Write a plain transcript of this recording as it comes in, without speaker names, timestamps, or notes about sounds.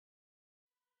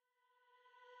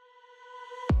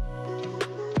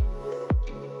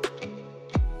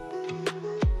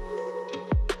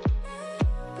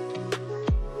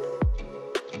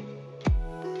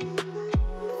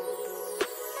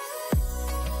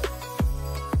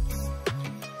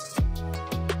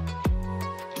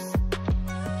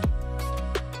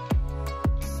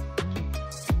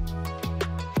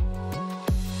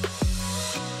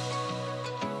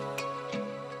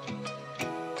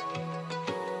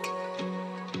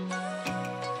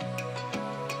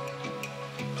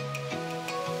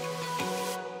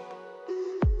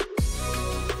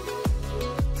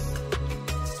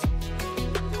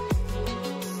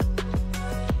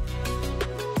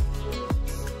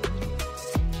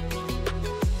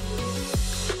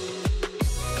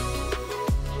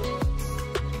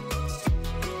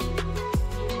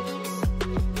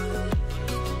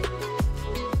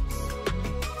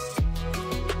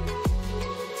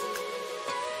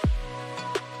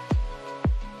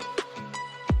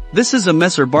This is a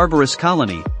Messor Barbarus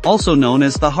colony, also known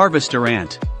as the harvester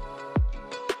ant.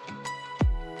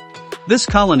 This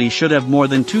colony should have more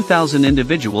than 2,000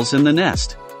 individuals in the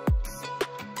nest.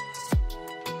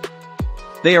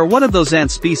 They are one of those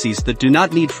ant species that do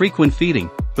not need frequent feeding,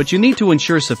 but you need to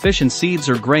ensure sufficient seeds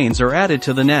or grains are added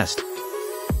to the nest.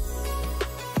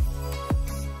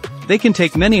 They can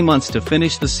take many months to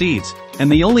finish the seeds, and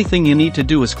the only thing you need to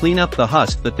do is clean up the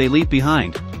husk that they leave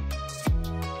behind.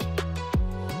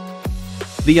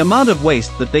 The amount of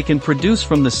waste that they can produce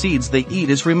from the seeds they eat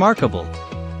is remarkable.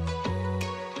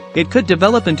 It could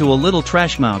develop into a little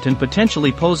trash mound and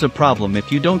potentially pose a problem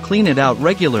if you don't clean it out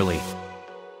regularly.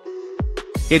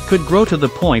 It could grow to the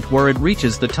point where it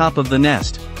reaches the top of the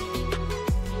nest.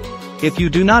 If you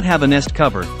do not have a nest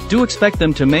cover, do expect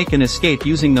them to make an escape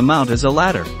using the mount as a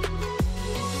ladder.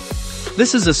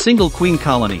 This is a single queen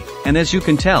colony, and as you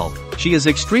can tell, she is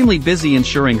extremely busy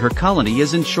ensuring her colony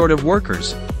isn't short of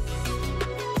workers.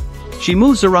 She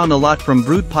moves around a lot from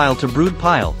brood pile to brood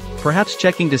pile, perhaps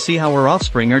checking to see how her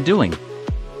offspring are doing.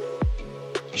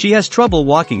 She has trouble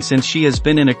walking since she has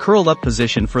been in a curled-up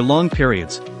position for long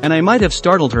periods, and I might have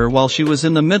startled her while she was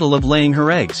in the middle of laying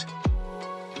her eggs.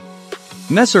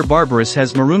 Messor Barbarus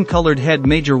has maroon-colored head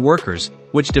major workers,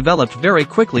 which developed very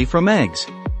quickly from eggs.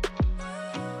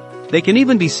 They can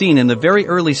even be seen in the very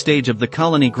early stage of the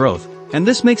colony growth, and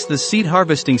this makes the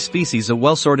seed-harvesting species a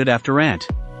well-sorted after ant.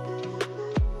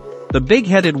 The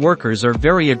big-headed workers are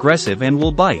very aggressive and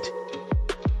will bite.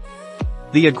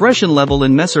 The aggression level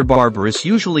in Messor Barbarus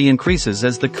usually increases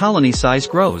as the colony size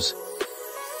grows.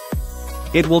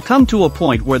 It will come to a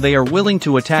point where they are willing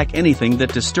to attack anything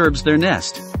that disturbs their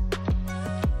nest.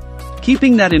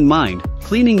 Keeping that in mind,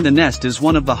 cleaning the nest is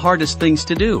one of the hardest things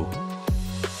to do.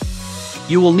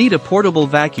 You will need a portable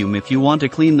vacuum if you want to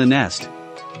clean the nest.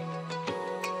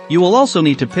 You will also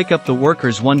need to pick up the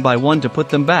workers one by one to put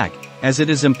them back, as it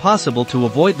is impossible to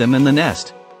avoid them in the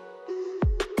nest.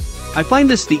 I find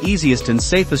this the easiest and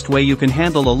safest way you can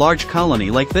handle a large colony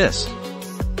like this.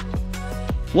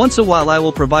 Once a while I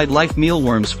will provide live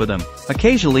mealworms for them.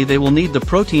 Occasionally they will need the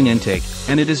protein intake,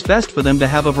 and it is best for them to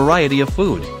have a variety of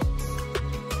food.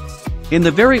 In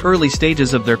the very early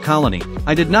stages of their colony,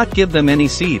 I did not give them any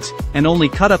seeds, and only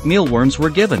cut-up mealworms were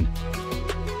given.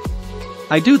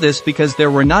 I do this because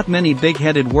there were not many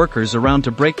big-headed workers around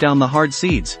to break down the hard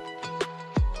seeds.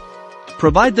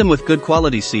 Provide them with good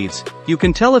quality seeds. You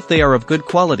can tell if they are of good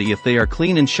quality if they are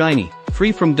clean and shiny,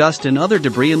 free from dust and other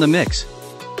debris in the mix.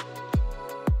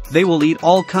 They will eat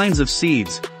all kinds of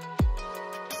seeds.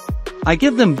 I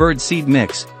give them bird seed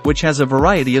mix, which has a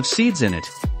variety of seeds in it.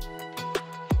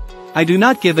 I do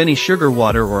not give any sugar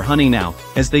water or honey now,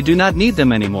 as they do not need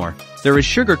them anymore. There is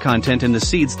sugar content in the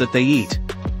seeds that they eat.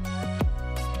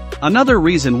 Another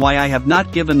reason why I have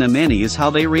not given them any is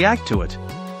how they react to it.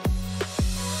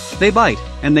 They bite,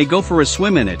 and they go for a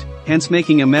swim in it, hence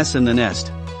making a mess in the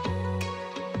nest.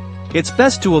 It's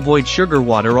best to avoid sugar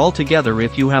water altogether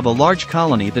if you have a large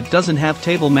colony that doesn't have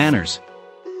table manners.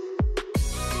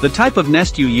 The type of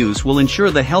nest you use will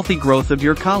ensure the healthy growth of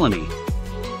your colony.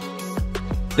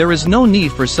 There is no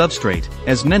need for substrate,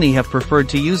 as many have preferred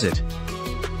to use it.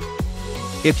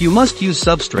 If you must use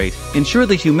substrate, ensure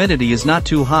the humidity is not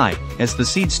too high, as the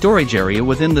seed storage area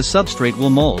within the substrate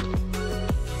will mold.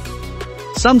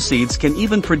 Some seeds can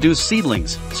even produce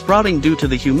seedlings, sprouting due to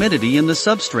the humidity in the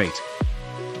substrate.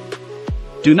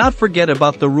 Do not forget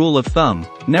about the rule of thumb,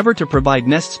 never to provide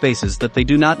nest spaces that they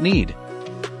do not need.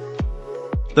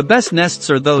 The best nests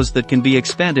are those that can be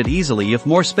expanded easily if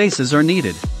more spaces are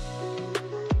needed.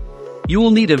 You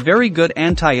will need a very good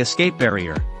anti-escape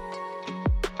barrier.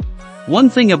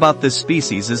 One thing about this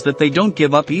species is that they don't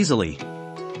give up easily.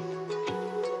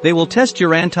 They will test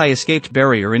your anti-escape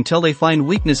barrier until they find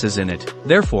weaknesses in it,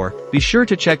 therefore, be sure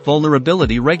to check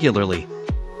vulnerability regularly.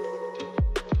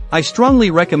 I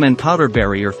strongly recommend powder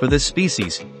barrier for this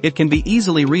species. It can be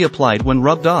easily reapplied when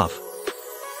rubbed off.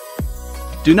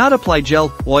 Do not apply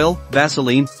gel, oil,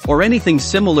 Vaseline, or anything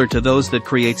similar to those that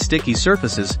create sticky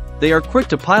surfaces. They are quick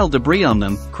to pile debris on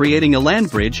them, creating a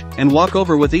land bridge, and walk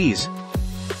over with ease.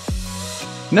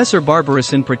 Messor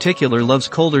Barbarus in particular loves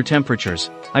colder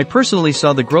temperatures. I personally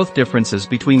saw the growth differences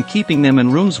between keeping them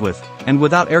in rooms with, and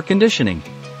without air conditioning.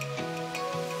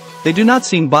 They do not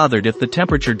seem bothered if the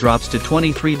temperature drops to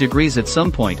 23 degrees at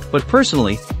some point, but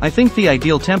personally, I think the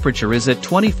ideal temperature is at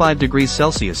 25 degrees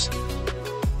Celsius.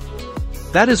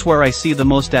 That is where I see the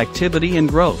most activity and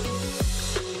growth.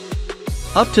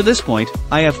 Up to this point,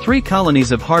 I have 3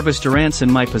 colonies of harvester ants in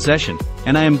my possession,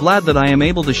 and I am glad that I am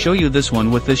able to show you this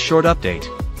one with this short update.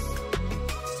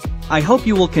 I hope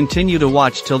you will continue to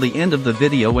watch till the end of the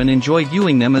video and enjoy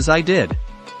viewing them as I did.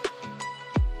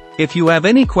 If you have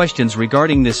any questions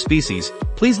regarding this species,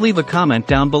 please leave a comment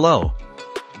down below.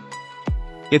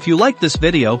 If you liked this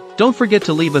video, don't forget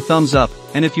to leave a thumbs up,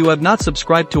 and if you have not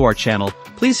subscribed to our channel,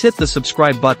 please hit the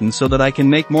subscribe button so that I can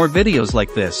make more videos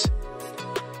like this.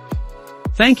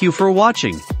 Thank you for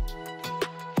watching.